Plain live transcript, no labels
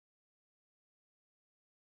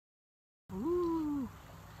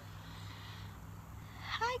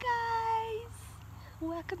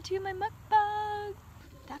welcome to my mukbang.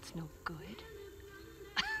 That's no good.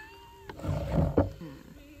 How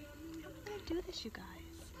do I do this, you guys?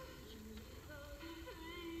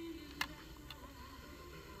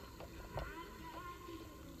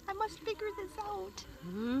 I must figure this out.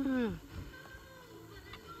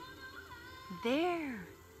 There.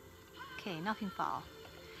 Okay, nothing fall.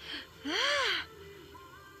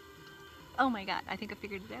 Oh my god, I think I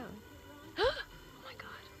figured it out. Oh my god.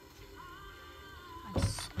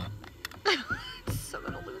 I'm so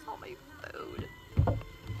gonna lose all my food. Oh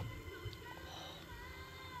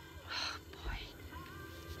boy.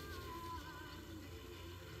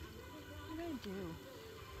 What do I do?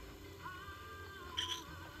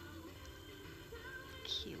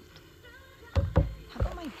 Cute. How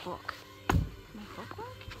about my book? My book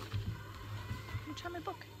work? Let me try my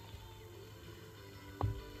book.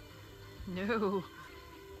 No.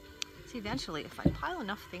 See, eventually, if I pile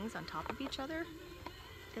enough things on top of each other,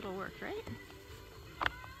 it'll work, right?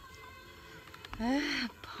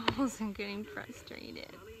 Paul's getting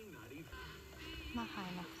frustrated. Not high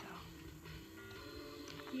enough, though.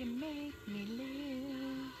 You make me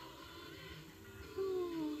live.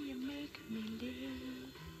 Ooh, you make me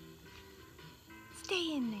live.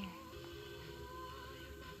 Stay in there.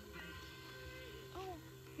 Oh,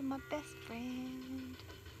 you're my best friend.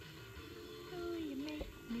 Oh, you make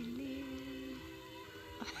me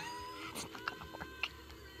live. It's not gonna work.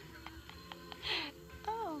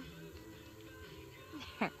 Oh.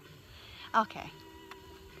 There. Okay.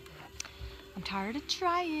 I'm tired of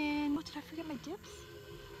trying. Oh, did I forget my dips?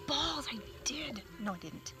 Balls, I did. No, I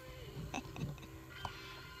didn't.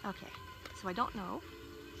 Okay, so I don't know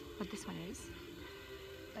what this one is,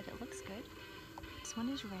 but it looks good. This one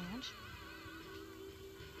is ranch.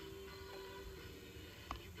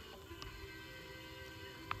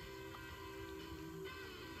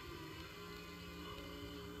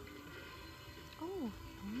 Oh,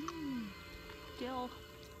 dill.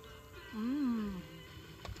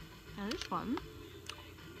 Now this one,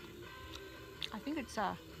 I think it's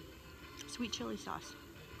sweet chili sauce.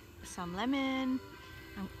 Some lemon.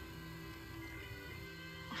 I'll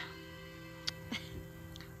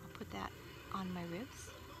put that on my ribs.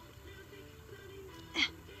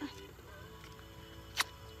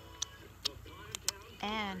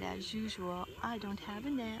 And as usual, I don't have a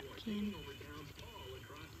napkin.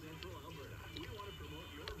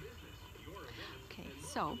 Okay,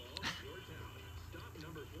 so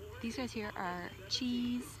these guys here are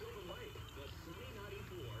cheese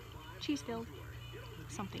filled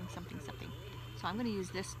something. So I'm going to use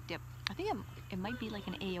this dip. I think it might be like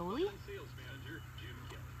an aioli.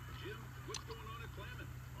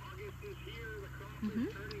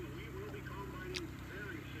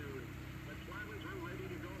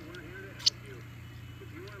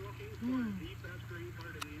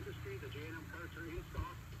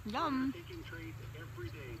 Yum.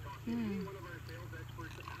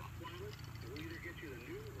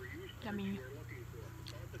 Yummy.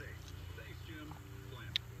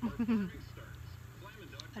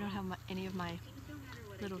 I don't have any of my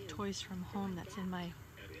little toys from home that's in my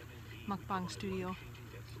mukbang studio,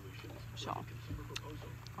 so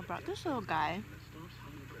I brought this little guy.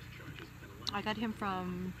 I got him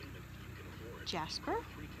from Jasper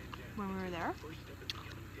when we were there.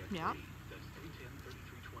 Yeah.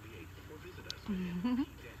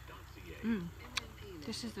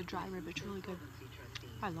 This is the dry rib. It's really good.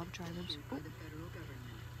 I love dry ribs. Ooh.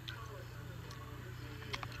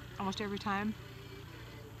 Almost every time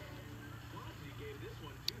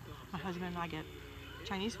my husband and I get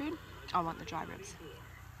Chinese food, I want the dry ribs.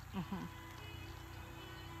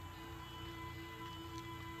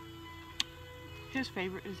 His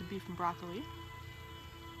favorite is the beef and broccoli.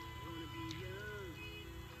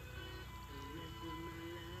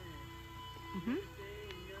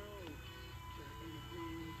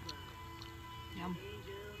 Yum.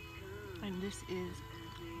 And this is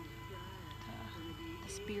the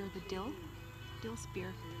spear, the dill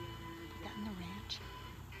spear. Put that in the ranch.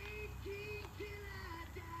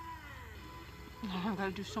 I've got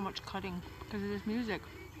to do so much cutting because of this music.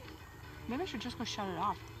 Maybe I should just go shut it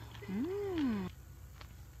off. I'm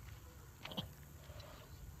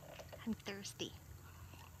thirsty.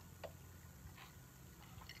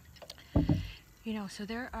 You know, so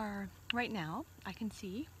there are, right now, I can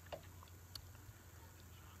see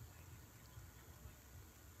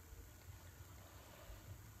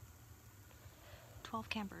 12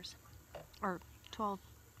 campers, or 12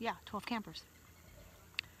 campers,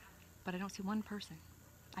 but I don't see one person.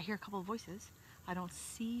 I hear a couple of voices. I don't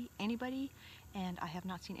see anybody, and I have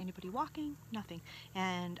not seen anybody walking, nothing.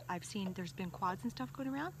 And I've seen there's been quads and stuff going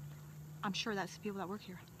around, I'm sure that's the people that work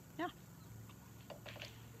here. Yeah.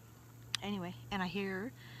 Anyway, and I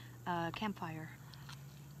hear a campfire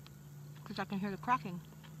because I can hear the cracking.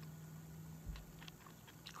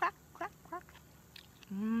 Crack, crack, crack.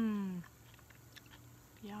 Mmm.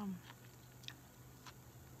 Yum.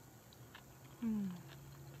 Mmm.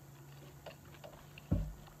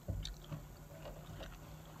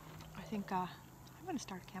 I think I'm gonna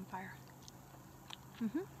start a campfire.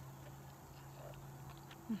 Mm-hmm.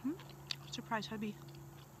 Mm-hmm. Surprise hubby.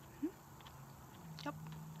 Mm-hmm. Yep.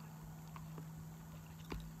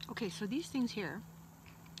 Okay, so these things here.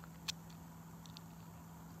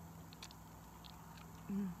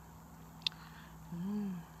 Mm.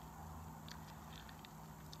 Mm.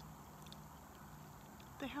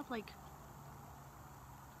 They have like,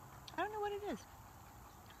 I don't know what it is,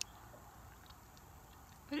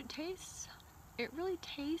 but it really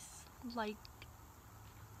tastes like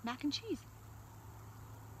mac and cheese.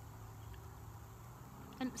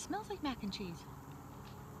 And it smells like mac and cheese.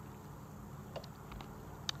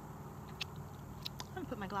 I'm gonna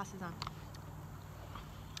put my glasses on.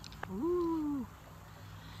 Ooh.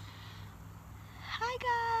 Hi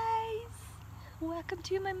guys! Welcome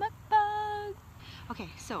to my mukbang! Okay,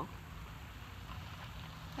 so,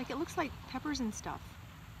 like it looks like peppers and stuff.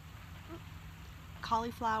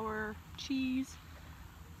 Cauliflower, cheese.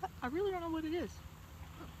 I really don't know what it is.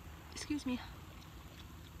 Excuse me.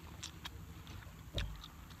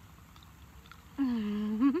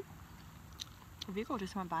 A vehicle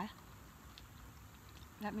just went by.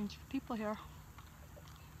 That means people here.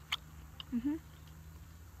 Mm-hmm.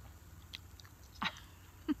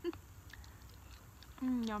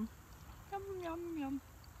 Yum. Yum, yum, yum.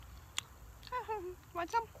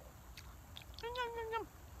 Want some? Yum, yum, yum.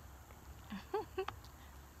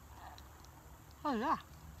 Oh yeah.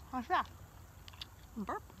 How's that?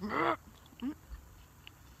 Burp.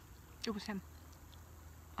 It was him.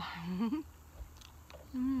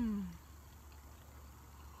 Mm.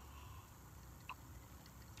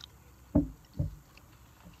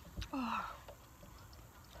 Oh.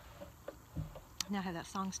 Now I have that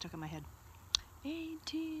song stuck in my head.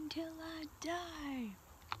 18 till I die.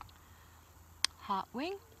 Hot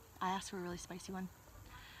wing. I asked for a really spicy one.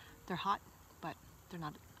 They're hot, but they're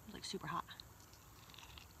not like super hot.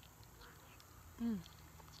 Mm.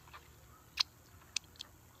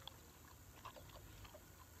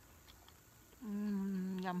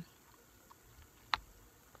 Yum.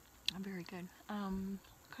 Very good.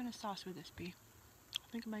 What kind of sauce would this be? I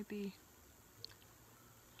think it might be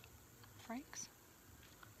Frank's.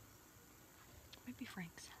 Might be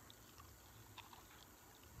Frank's.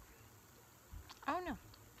 I don't know.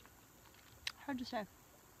 Hard to say.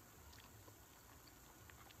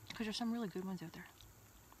 Because there's some really good ones out there.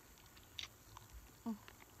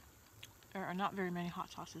 There are not very many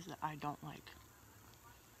hot sauces that I don't like.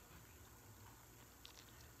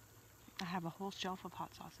 I have a whole shelf of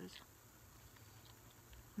hot sauces.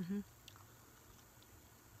 And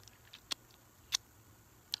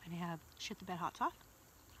they have shit the bed hot sauce.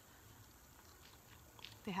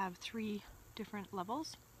 They have 3 different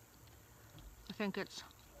levels. I think it's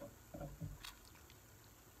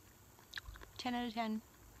 10 out of 10,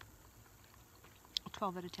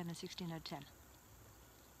 12 out of 10, and 16 out of 10.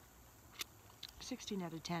 16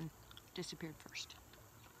 out of 10 disappeared first.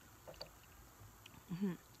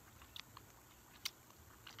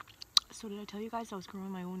 So did I tell you guys I was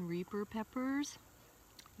growing my own Reaper peppers?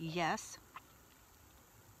 Yes.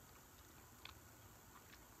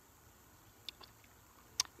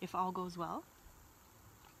 If all goes well,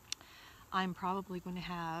 I'm probably going to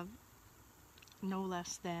have no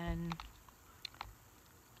less than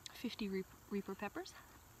 50 Reaper peppers.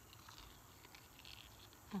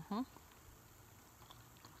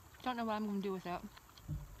 Don't know what I'm going to do with that.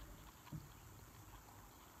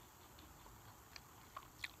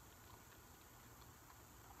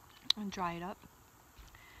 And dry it up,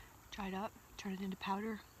 turn it into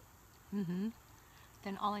powder.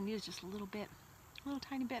 Then all I need is just a little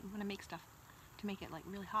tiny bit when I make stuff to make it like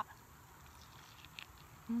really hot.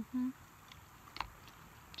 Do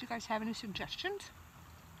you guys have any suggestions?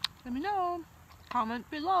 Let me know. Comment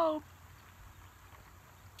below.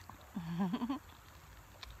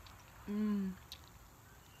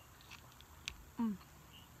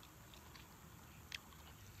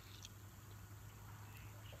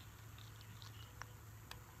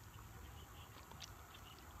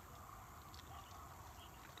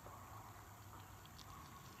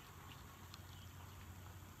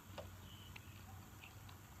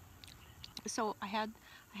 So I had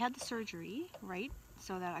the surgery, right?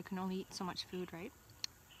 So that I can only eat so much food, right?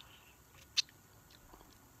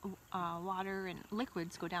 water and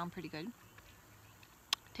liquids go down pretty good.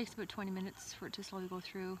 It takes about 20 minutes for it to slowly go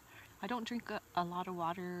through. I don't drink a lot of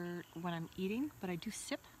water when I'm eating, but I do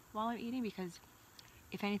sip while I'm eating because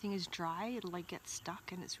if anything is dry, it'll like get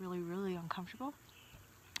stuck and it's really, really uncomfortable.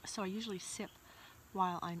 So I usually sip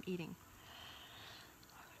while I'm eating.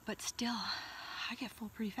 But still, I get full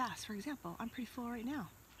pretty fast. For example, I'm pretty full right now.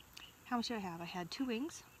 How much did I have? I had 2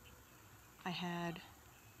 wings. I had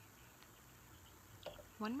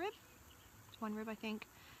 1 rib. 1 rib, I think.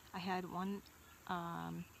 I had 1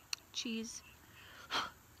 cheese.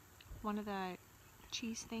 One of the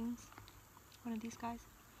cheese things. One of these guys.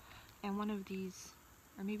 And 1 of these,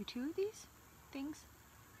 or maybe 2 of these things.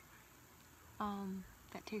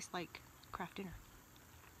 That taste like Kraft Dinner.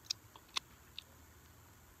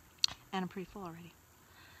 And I'm pretty full already.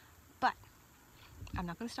 But I'm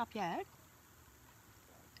not going to stop yet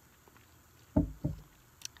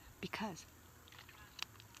because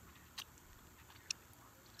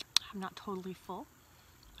I'm not totally full.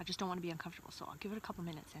 I just don't want to be uncomfortable, so I'll give it a couple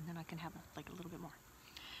minutes and then I can have like a little bit more.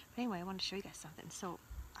 But anyway, I wanted to show you guys something. So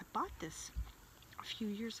I bought this a few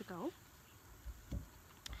years ago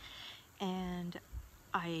and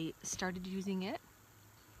I started using it.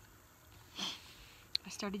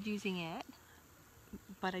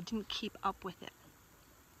 But I didn't keep up with it.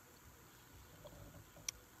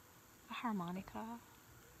 A harmonica.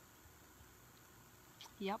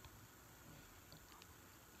 Yep.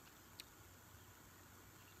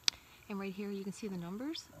 And right here you can see the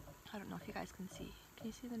numbers. I don't know if you guys can see. Can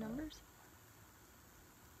you see the numbers?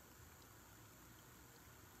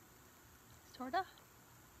 Sorta.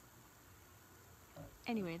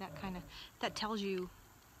 Anyway, that tells you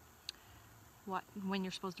when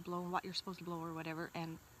you're supposed to blow and what you're supposed to blow or whatever,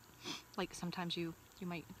 and like sometimes you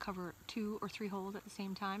might cover 2 or 3 holes at the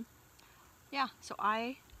same time. Yeah, so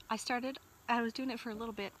I was doing it for a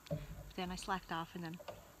little bit, then I slacked off, and then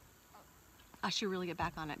I should really get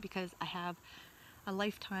back on it because I have a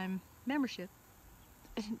lifetime membership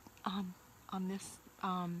on this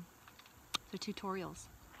the tutorials.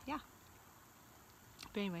 Yeah.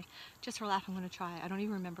 But anyway, just for a laugh, I'm going to try. I don't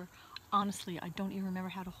even remember. Honestly, I don't even remember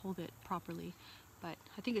how to hold it properly. But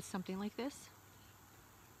I think it's something like this.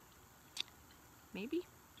 Maybe?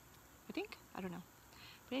 I think? I don't know.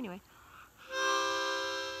 But anyway.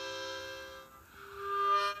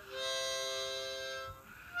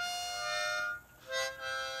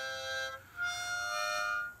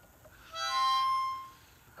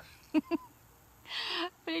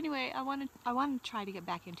 But anyway, I want to try to get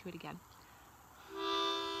back into it again.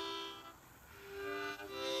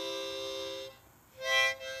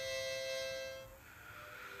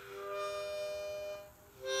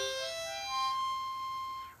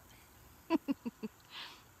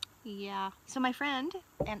 Yeah. So my friend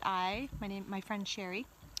and I, my friend Sherry,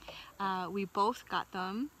 we both got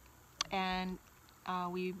them, and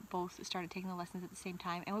we both started taking the lessons at the same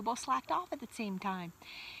time, and we both slacked off at the same time.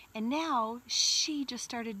 And now she just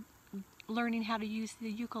started learning how to use the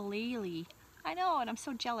ukulele. I know, and I'm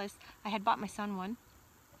so jealous. I had bought my son one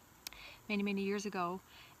many, many years ago,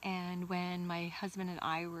 and when my husband and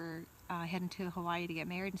I were heading to Hawaii to get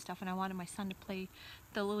married and stuff, and I wanted my son to play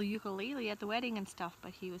the little ukulele at the wedding and stuff,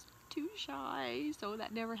 but he was too shy, so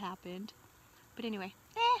that never happened. But anyway,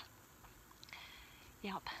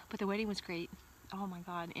 yep, but the wedding was great. Oh my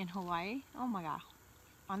god, in Hawaii, oh my god,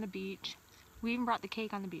 on the beach. We even brought the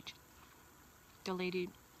cake on the beach. The lady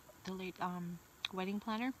wedding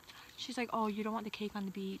planner, she's like, oh, you don't want the cake on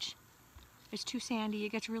the beach, it's too sandy, it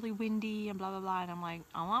gets really windy and blah blah blah, and I'm like,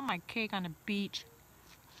 I want my cake on the beach.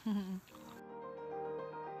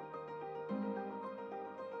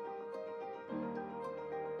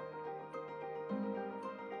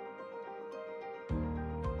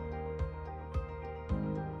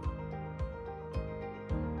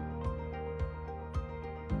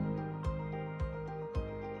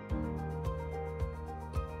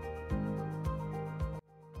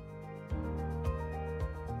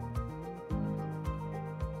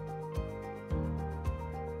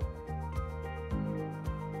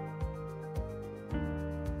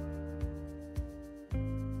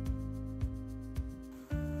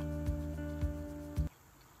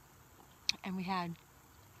 And we had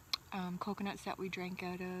coconuts that we drank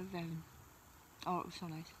out of, and oh, it was so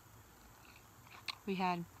nice. We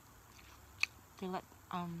had,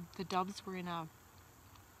 the doves were in a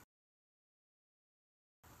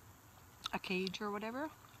cage or whatever,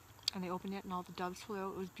 and they opened it and all the doves flew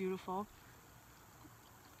out. It was beautiful.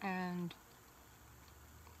 And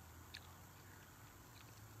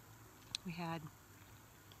we had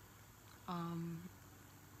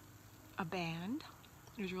a band.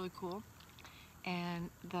 It was really cool. And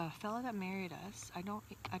the fella that married us, I don't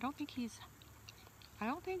think he's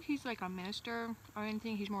like a minister or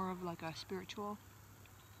anything. He's more of like a spiritual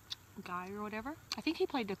guy or whatever. I think he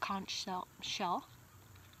played the conch shell.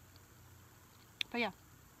 But yeah,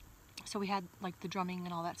 so we had like the drumming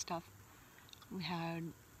and all that stuff. We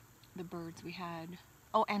had the birds, we had,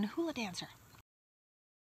 oh, and hula dancer.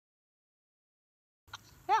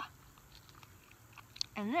 Yeah.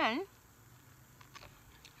 And then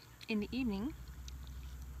in the evening,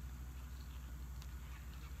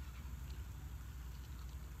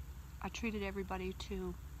 I treated everybody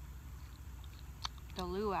to the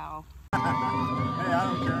luau. Hey, I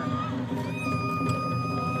don't care.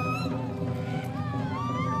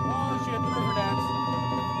 Oh, she had the river dance.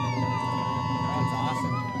 That's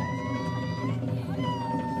awesome.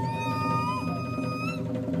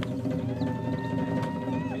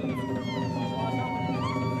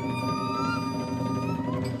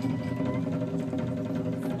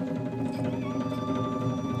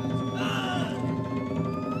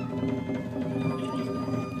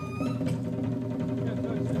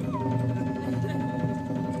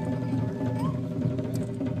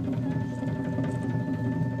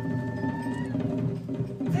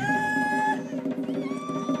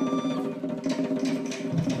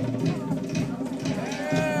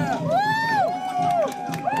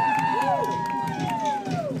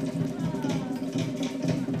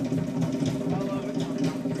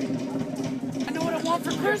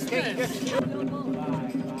 For Christmas!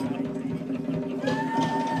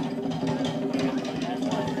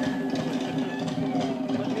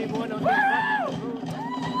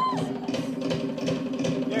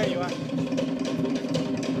 There you are.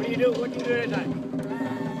 What do you do? What do you do at a time?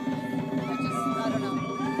 I don't know.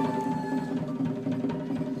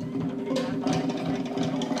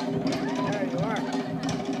 There you are.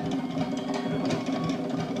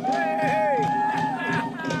 Hey!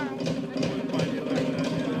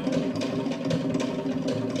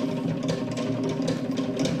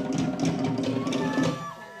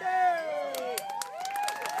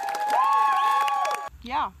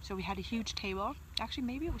 Yeah, so we had a huge table. Actually,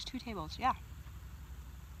 maybe it was 2 tables, yeah.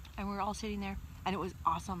 And we were all sitting there, and it was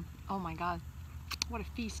awesome. Oh my God, what a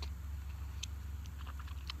feast.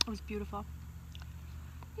 It was beautiful.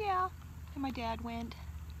 Yeah, and my dad went.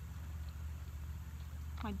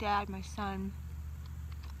 My dad, my son,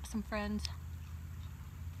 some friends.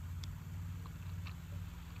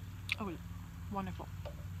 It was wonderful.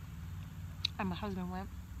 And my husband went.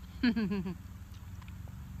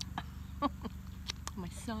 My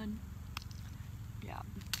son. Yeah,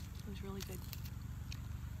 it was really good.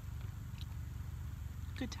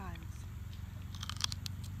 Good times.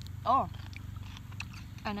 Oh,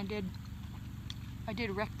 and I did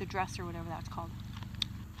wreck the dress or whatever that's called.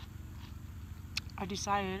 I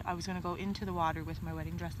decided I was gonna go into the water with my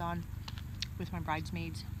wedding dress on, with my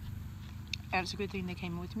bridesmaids. And it's a good thing they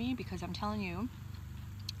came with me, because I'm telling you,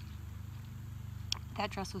 that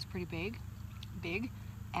dress was pretty big,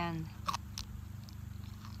 and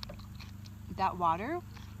that water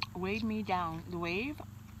weighed me down. The wave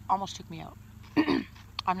almost took me out.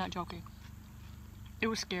 I'm not joking. It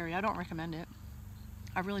was scary. I don't recommend it.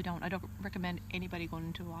 I really don't. I don't recommend anybody going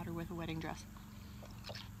into the water with a wedding dress.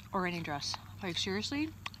 Or any dress. Like, seriously,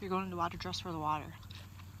 you're going into the water dress for the water.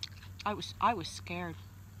 I was scared.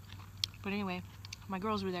 But anyway, my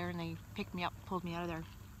girls were there and they picked me up, pulled me out of there.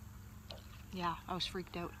 Yeah, I was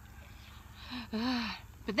freaked out.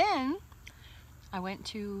 But then I went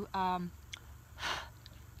to oh,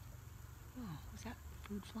 was that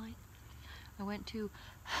food flying? I went to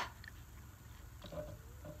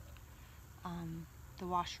the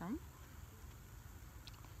washroom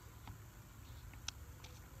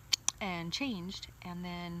and changed, and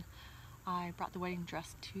then I brought the wedding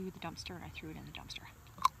dress to the dumpster and I threw it in the dumpster.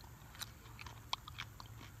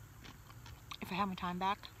 If I had my time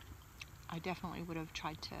back, I definitely would have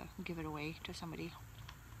tried to give it away to somebody.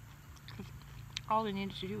 All I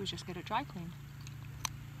needed to do was just get it dry cleaned.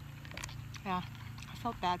 Yeah, I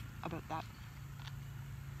felt bad about that.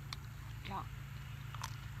 Yeah.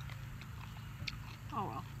 Oh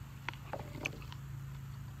well.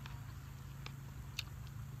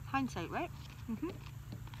 Hindsight, right? Mm-hmm.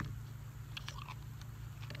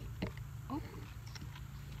 Oh.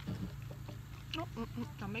 Oh,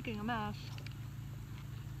 I'm making a mess.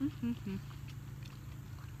 Mm-hmm.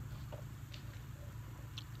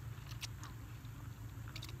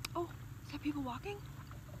 Oh, is that people walking?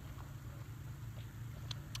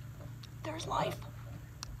 There's life.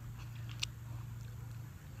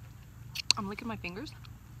 I'm licking my fingers,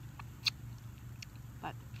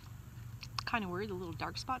 but kind of worried the little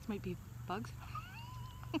dark spots might be bugs.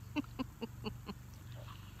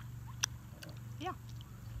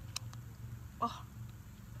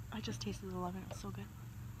 I just tasted the lemon. It was so good.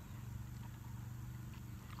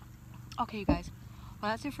 Okay, you guys.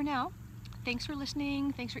 Well, that's it for now. Thanks for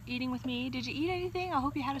listening. Thanks for eating with me. Did you eat anything? I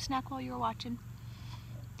hope you had a snack while you were watching.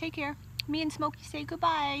 Take care. Me and Smokey say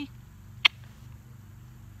goodbye.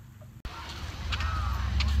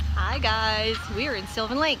 Hi guys. We are in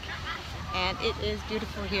Sylvan Lake and it is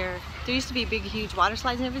beautiful here. There used to be big huge water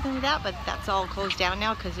slides and everything like that, but that's all closed down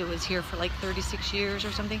now because it was here for like 36 years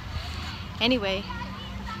or something. Anyway,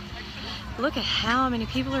 look at how many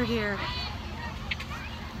people are here.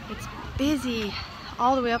 It's busy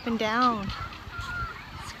all the way up and down.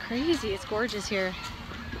 It's crazy. It's gorgeous here.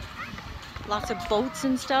 Lots of boats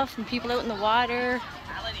and stuff and people out in the water.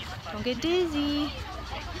 Don't get dizzy.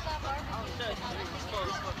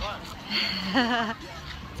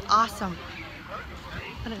 It's awesome.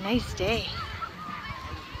 What a nice day.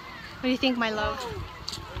 What do you think, my love?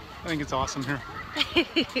 I think it's awesome here.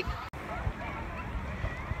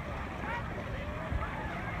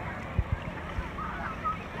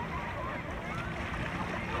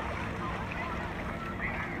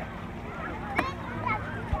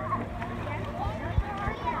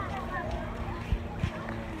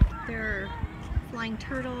 There are flying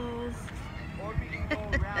turtles.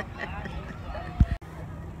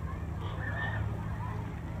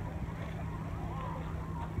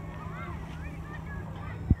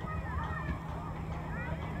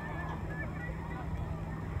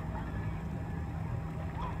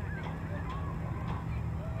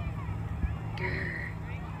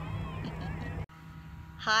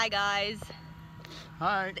 Hi guys.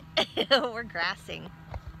 Hi. We're grassing.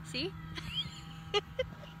 See?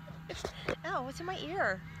 Oh, what's in my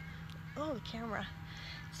ear? Oh, the camera.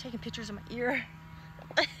 It's taking pictures of my ear.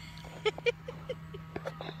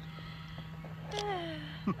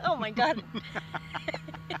 Oh my god.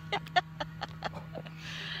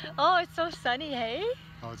 Oh, it's so sunny, hey?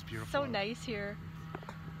 Oh, it's beautiful. So nice here.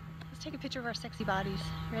 Let's take a picture of our sexy bodies.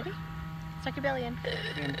 Ready? Suck your belly in.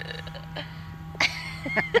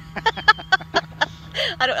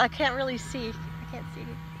 I can't really see. I can't see.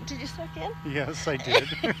 Did you suck in? Yes, I did.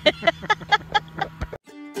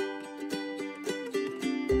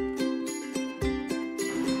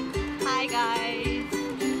 Hi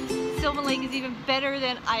guys. Sylvan Lake is even better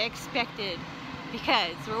than I expected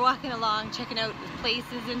because we're walking along checking out the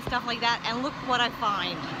places and stuff like that, and look what I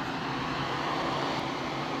find.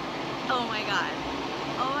 Oh my god.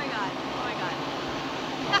 Oh my god. Oh my god.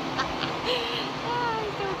 Oh,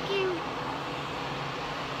 he's so cute.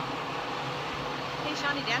 Hey,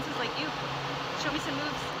 Shawnee dances like you. Show me some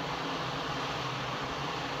moves.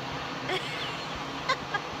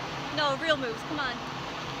 No, real moves. Come on.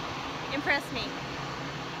 Impress me.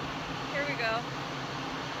 Here we go.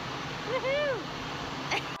 Woohoo!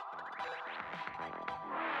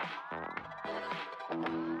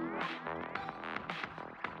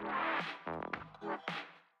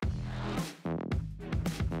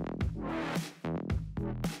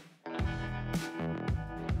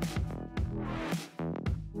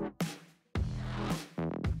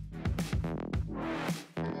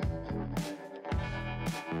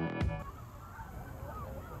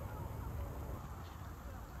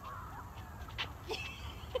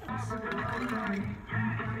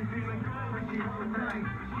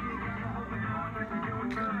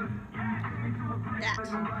 That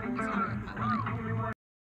is not what I like.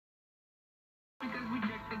 Because we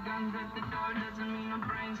check the guns at the door doesn't mean our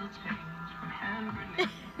brains will change from hand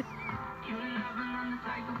grenades. You love another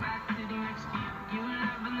psychopath sitting next to you. You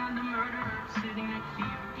love another murderer sitting next to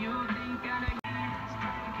you. You think I'd